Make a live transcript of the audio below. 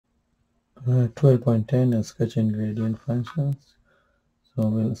12.10 sketching gradient functions. So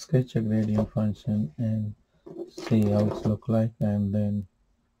we'll sketch a gradient function and see how it's look like, and then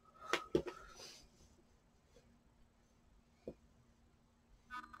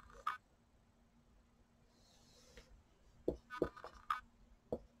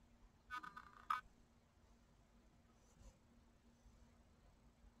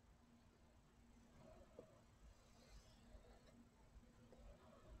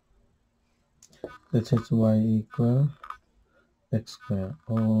this is y equal x square,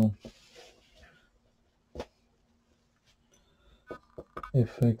 or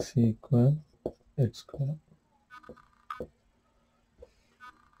if x equal x square.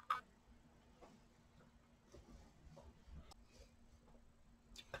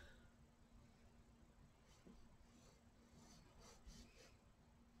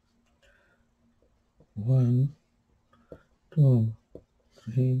 One, two,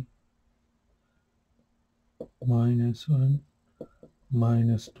 three, minus one,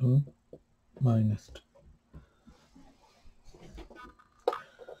 minus two, minus two.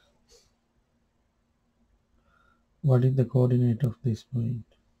 What is the coordinate of this point?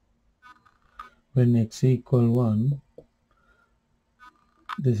 When x equal 1,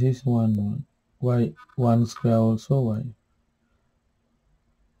 this is 1, 1. Y 1 square also y.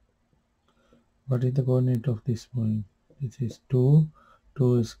 What is the coordinate of this point? This is 2,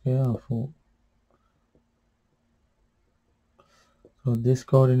 2 square 4. So this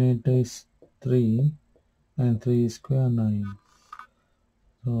coordinate is 3, and 3 square 9.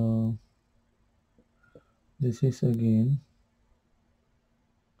 So this is again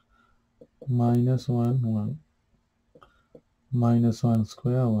minus 1, 1. Minus 1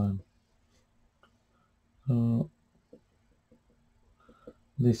 square 1. So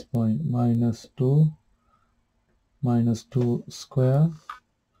this point minus 2 square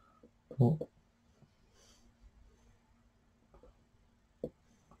 4.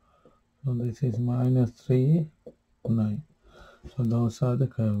 So this is minus 3, 9. So those are the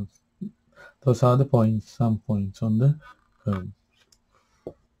curves. Those are the points, some points on the curve.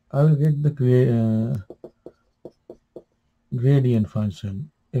 I will get the gradient function.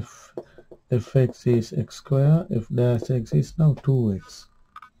 If x is x square, f dash x is now 2x.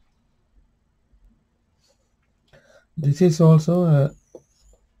 This is also a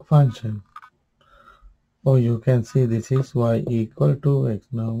function. Or you can see this is y equal to x.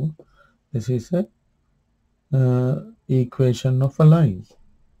 Now this is a equation of a line.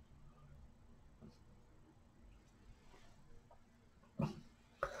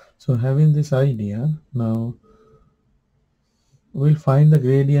 So having this idea, now we'll find the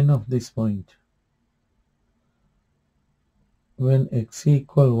gradient of this point when x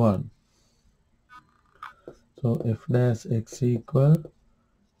equal 1. So f dash x equal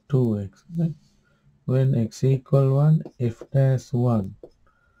 2x. Right? When x equal 1, f dash 1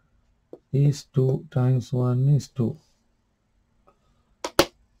 is 2 times 1 is 2.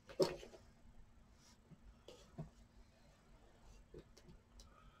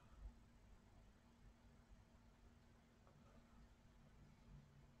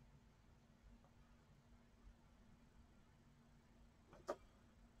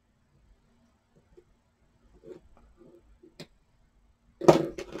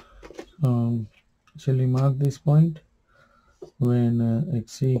 Shall we mark this point? When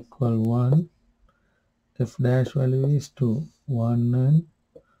x equal 1, f dash value is 2. 1 and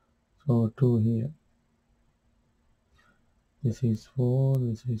so 2 here. This is 4,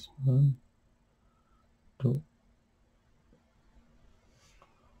 this is 1, 2.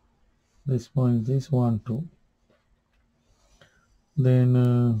 This point is 1, 2. Then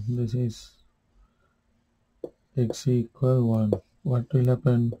this is x equal 1. What will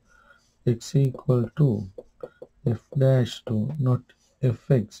happen? X equal 2. F dash 2, not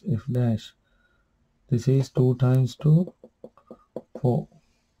fx, f dash. This is 2 times 2, 4.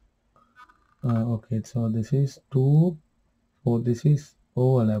 Okay, so this is 2, 4. This is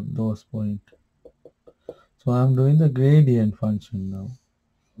overlap those points. So I'm doing the gradient function now.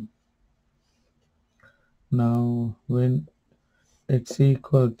 Now when x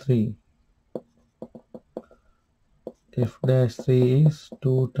equal 3, f dash 3 is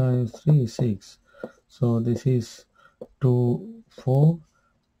 2 times 3 is 6. So this is 2, 4.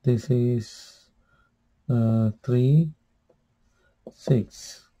 This is 3,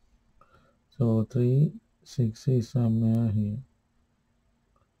 6. So 3, 6 is somewhere here.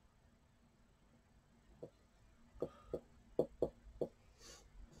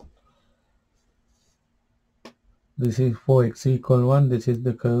 This is for x equal 1. This is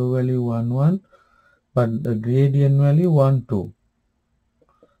the curve value 1, 1. But the gradient value 1, 2.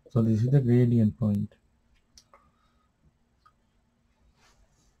 So this is the gradient point.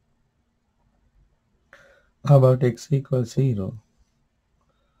 How about x equals 0?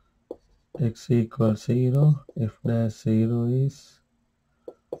 X equals 0, f dash 0 is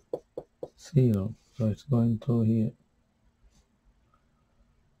 0. So it's going through here.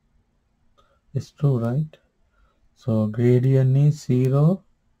 It's true, right? So gradient is 0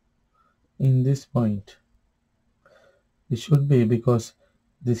 in this point. It should be, because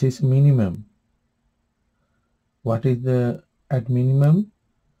this is minimum. What is the at minimum?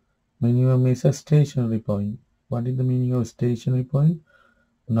 Minimum is a stationary point. What is the meaning of stationary point?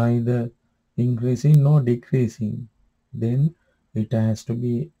 Neither increasing nor decreasing. Then it has to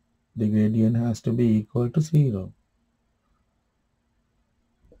be, the gradient has to be equal to 0.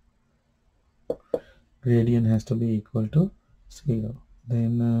 Gradient has to be equal to 0.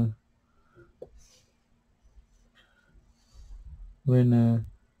 Then when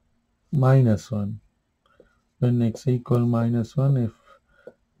minus 1, when x equal minus 1,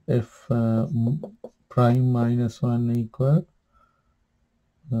 if prime minus 1 equal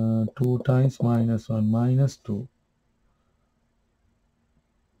 2 times minus 1, minus 2,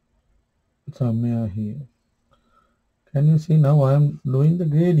 somewhere here. Can you see now I am doing the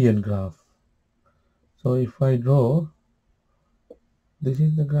gradient graph? So if I draw, this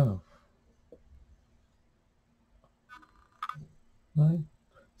is the graph, right?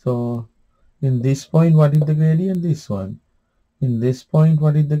 So in this point, what is the gradient? This one. In this point,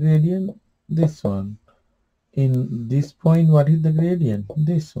 what is the gradient? This one. In this point, what is the gradient?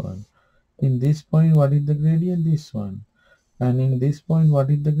 This one. In this point, what is the gradient? This one. And in this point, what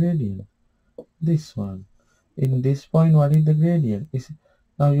is the gradient? This one. In this point, what is the gradient?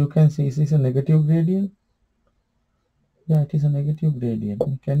 Now you can see, is this a negative gradient? Yeah, it is a negative gradient.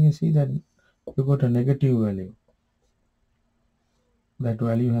 Can you see that you got a negative value? That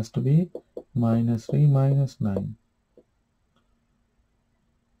value has to be minus 3 minus 9.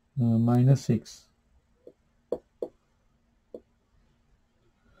 Minus 6.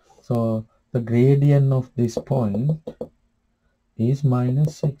 So the gradient of this point is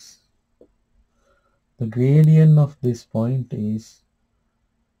minus 6. The gradient of this point is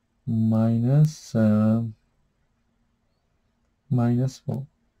minus 4. Minus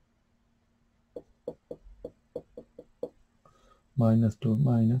 2,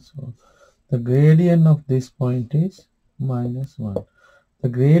 minus 4. The gradient of this point is minus 1. The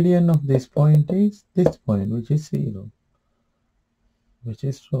gradient of this point is this point, which is 0. Which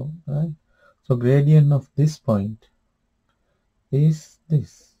is true, right? So gradient of this point is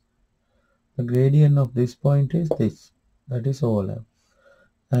this. The gradient of this point is this. That is overlap.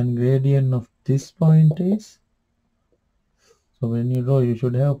 And gradient of this point is, so when you draw, you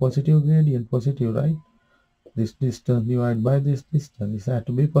should have positive gradient, positive, right? This distance divided by this distance, it has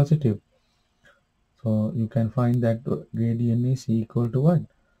to be positive. So you can find that gradient is equal to what?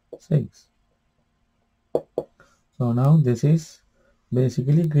 6. So now this is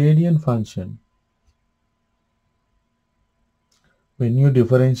basically gradient function. When you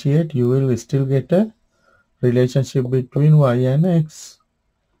differentiate, you will still get a relationship between y and x.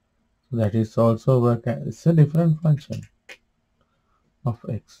 That is also work. It's a different function of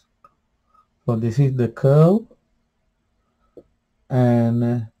x. So this is the curve,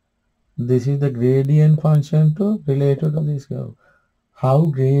 and this is the gradient function to related to this curve. How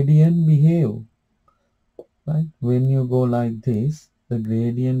gradient behave, right? When you go like this, the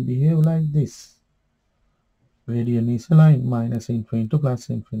gradient behave like this. Gradient is a line, minus infinity to plus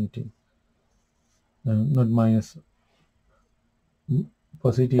infinity. Not minus,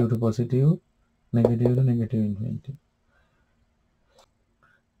 positive to positive, negative to negative infinity.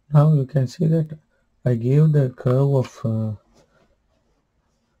 Now you can see that I gave the curve of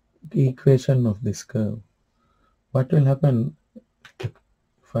equation of this curve. What will happen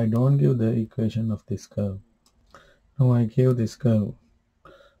if I don't give the equation of this curve? Now I gave this curve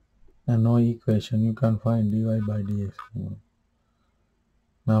and no equation. You can't find dy by dx.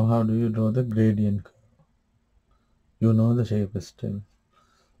 Now how do you draw the gradient curve? You know the shape still.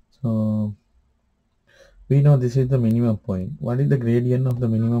 So we know this is the minimum point. What is the gradient of the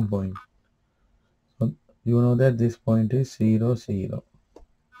minimum point? So you know that this point is 0, 0.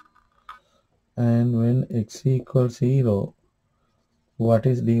 And when x equals 0, what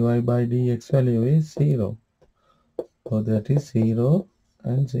is dy by dx value is 0. So that is 0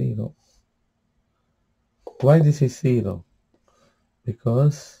 and 0. Why this is 0?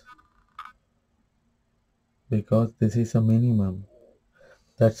 Because this is a minimum.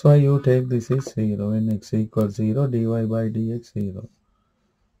 That's why you take this is 0. When x equals 0, dy by dx 0.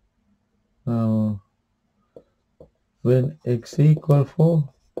 Now, when x equals 4,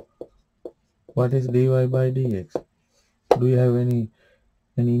 what is dy by dx? Do you have any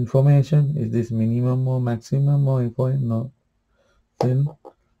information? Is this minimum or maximum or point? No. Then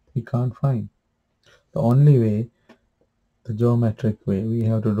we can't find. The only way, the geometric way, we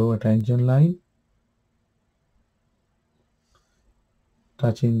have to draw a tangent line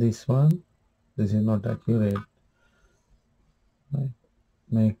touching this one. This is not accurate. Right?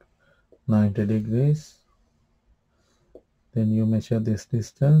 Make 90 degrees. Then you measure this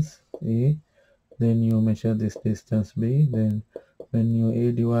distance A. Then you measure this distance B. Then when you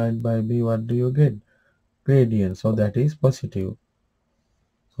A divide by B, what do you get? Gradient. So that is positive.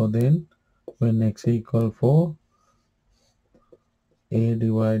 So then when x equal 4, A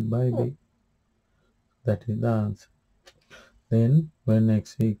divide by B. That is the answer. Then when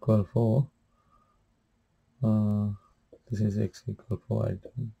x equal 4, this is x equal 4, I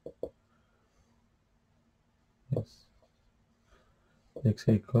think. Yes. X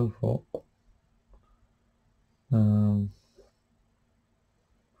equal 4.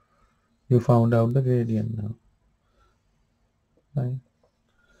 You found out the gradient now. Right?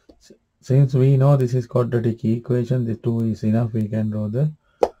 Since we know this is quadratic equation, the 2 is enough, we can draw the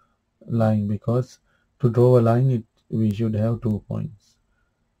line, because to draw a line we should have 2 points.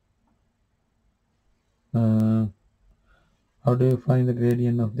 How do you find the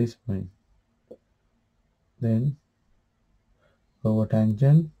gradient of this point? Then over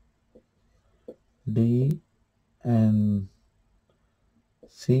tangent D and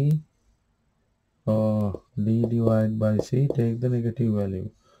C, or D divided by C, take the negative value.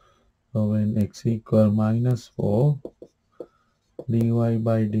 So when x equal minus 4, dy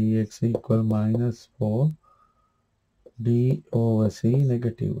by dx equal minus 4, d over c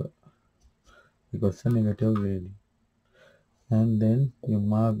negative, because it's a negative gradient. And then you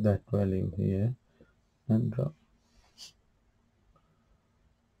mark that value here and draw.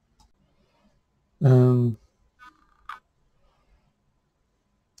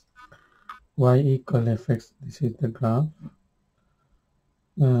 Y equal fx, this is the graph.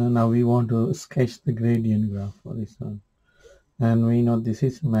 Now we want to sketch the gradient graph for this one. And we know this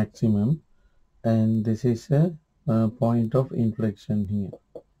is maximum and this is a point of inflection here.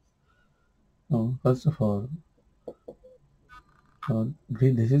 So first of all,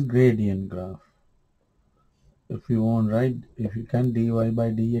 this is gradient graph. If you want, right, if you can dy by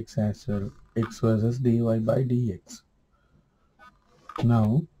dx as well, x versus dy by dx.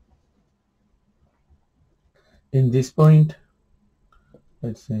 Now, in this point,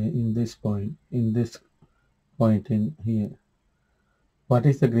 let's say in this point in here, what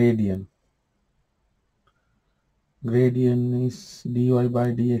is the gradient? Gradient is dy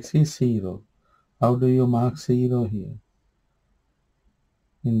by dx is 0. How do you mark 0 here?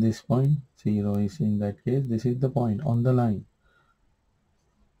 In this point, 0 is, in that case, this is the point on the line.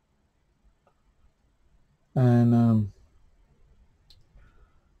 And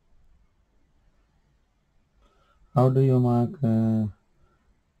how do you mark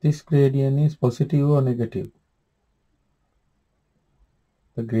this gradient is positive or negative?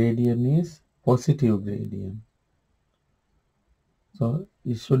 The gradient is positive gradient. So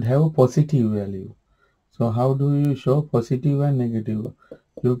it should have a positive value. So how do you show positive and negative?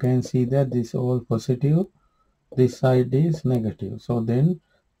 You can see that this all positive, this side is negative. So then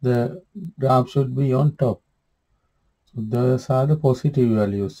the graph should be on top. So those are the positive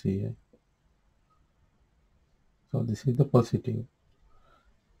values here. So this is the positive.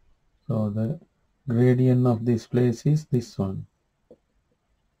 So the gradient of this place is this one.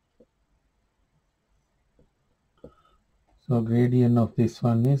 So gradient of this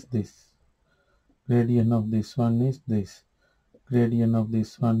one is this. Gradient of this one is this. Gradient of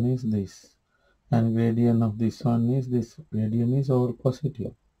this one is this. And gradient of this one is this. Gradient is all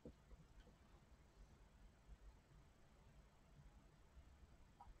positive.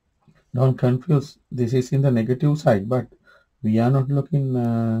 Don't confuse. This is in the negative side, but we are not looking.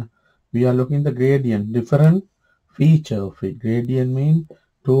 We are looking the gradient, different feature of it. Gradient means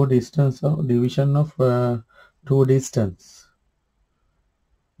two distance of division of two distance.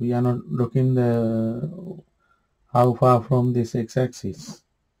 We are not looking the how far from this x-axis.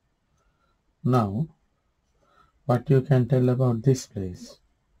 Now, what you can tell about this place?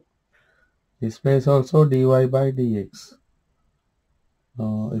 This place also dy by dx.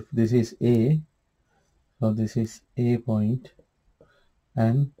 If this is A, so this is A point,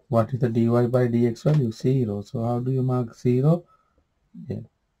 and what is the dy by dx value? 0. So how do you mark 0? Yeah.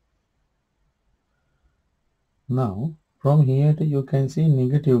 Now, from here to you can see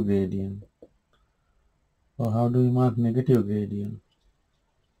negative gradient. So how do you mark negative gradient?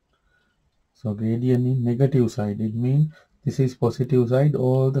 So gradient in negative side, it means This is positive side.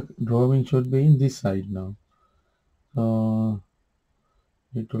 All the drawing should be in this side now. So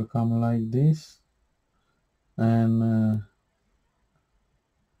it will come like this, and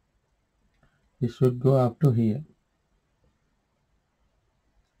it should go up to here.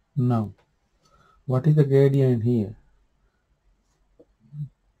 Now, what is the gradient here?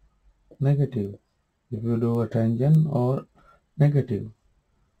 Negative. If you do a tangent or negative,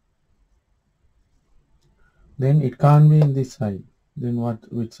 then it can't be in this side. Then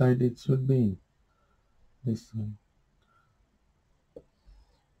which side it should be in? This side.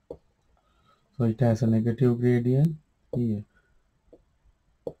 So it has a negative gradient here.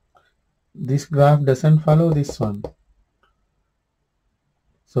 This graph doesn't follow this one.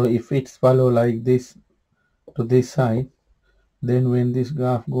 So if it's follow like this to this side, then when this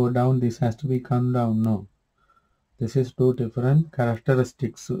graph go down, this has to be come down. No. This is two different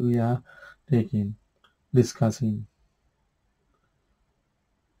characteristics we are discussing.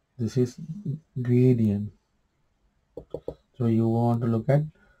 This is gradient. So you want to look at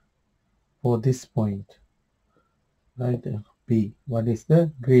for this point, right? B. What is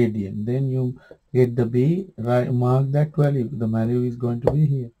the gradient? Then you get the B, right? Mark that value. The value is going to be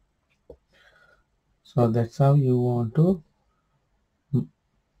here. So that's how you want to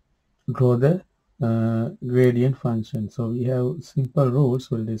draw the gradient function. So we have simple rules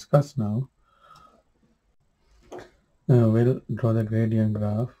we'll discuss now. We'll draw the gradient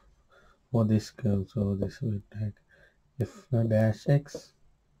graph for this curve. So this will take f dash x.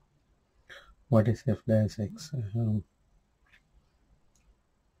 What is f dash x?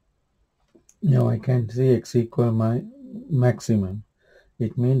 Now I can see x equal my maximum.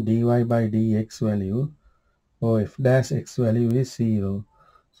 It means dy by dx value or f dash x value is 0.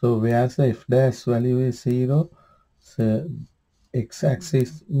 So whereas the f dash value is 0, so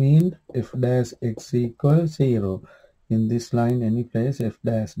x-axis means f dash x equals 0. In this line any place f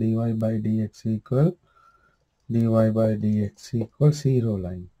dash dy by dx equal dy by dx equals 0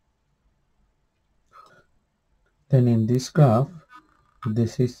 line. Then in this graph,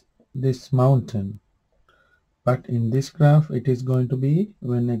 this is this mountain. But in this graph, it is going to be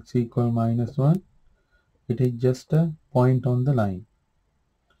when x equal minus 1, it is just a point on the line.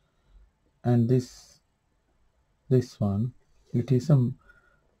 And this one, it is a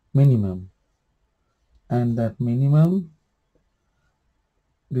minimum. And that minimum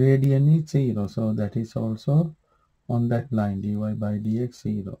gradient is 0. So that is also on that line, dy by dx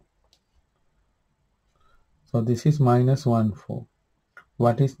 0. So this is minus 1, 4.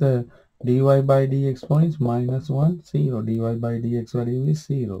 What is the dy by dx points? Minus 1, 0. Dy by dx value is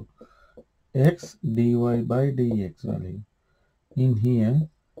 0. X dy by dx value. In here,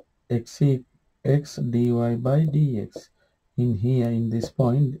 x dy by dx. In here, in this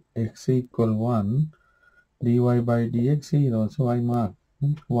point, x equal 1, dy by dx 0. So I mark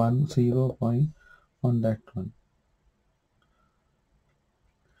 1, 0 point on that one.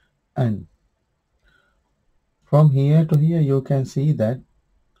 And from here to here, you can see that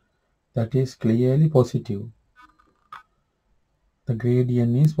is clearly positive. The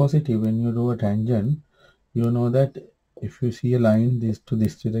gradient is positive. When you do a tangent, you know that if you see a line this to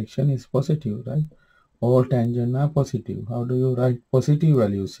this direction is positive, right? All tangents are positive. How do you write positive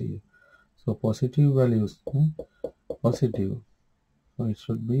values here? So positive values, positive. So it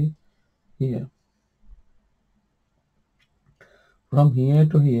should be here. From here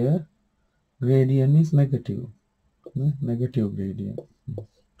to here, gradient is negative. Negative gradient.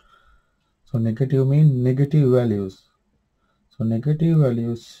 So negative means negative values. So negative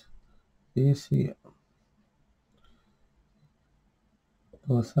values is here.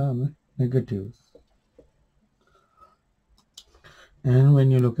 Those are negatives. And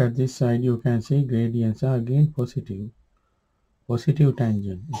when you look at this side, you can see gradients are again positive. Positive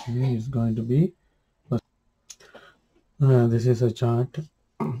tangent. It means it's going to be this is a chart.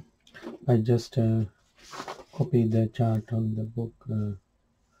 I just copied the chart on the book,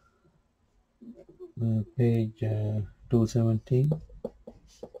 page 270.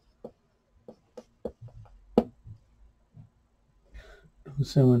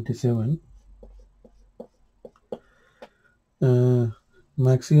 277.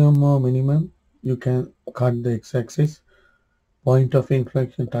 Maximum or minimum, you can cut the x-axis. Point of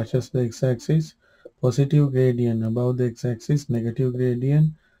inflection touches the x-axis. Positive gradient above the x-axis, negative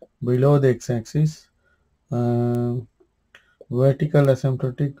gradient below the x-axis. Vertical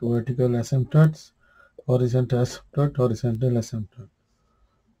asymptotic, vertical asymptotes, horizontal asymptote, horizontal asymptote.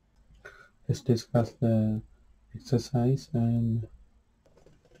 Let's discuss the exercise and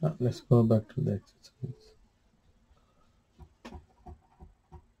let's go back to the exercise.